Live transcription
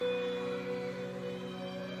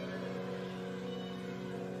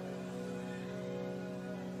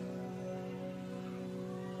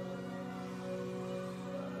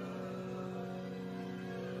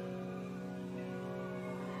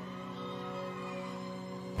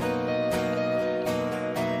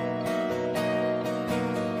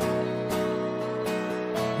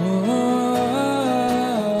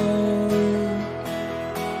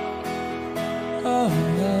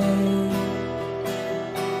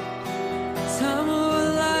Time of our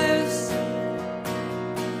lives,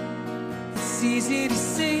 it's easy to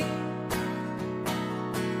see.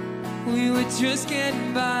 We were just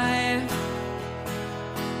getting by.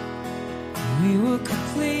 We were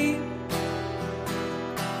complete.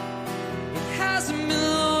 It hasn't been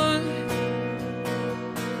long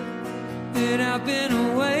that I've been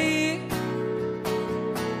away.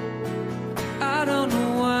 I don't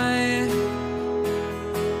know why.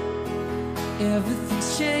 Everything's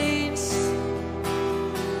changed.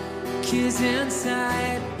 Kids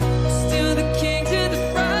inside, still the king to the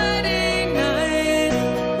Friday night.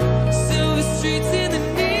 Silver streets in the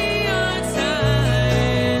neon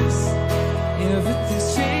signs. Everything's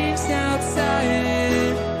changed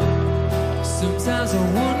outside. Sometimes I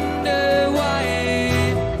wonder why.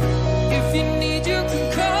 If you need, you can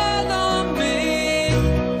call on me.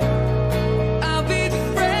 I'll be the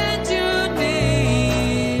friend you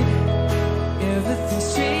need. Everything's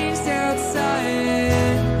changed.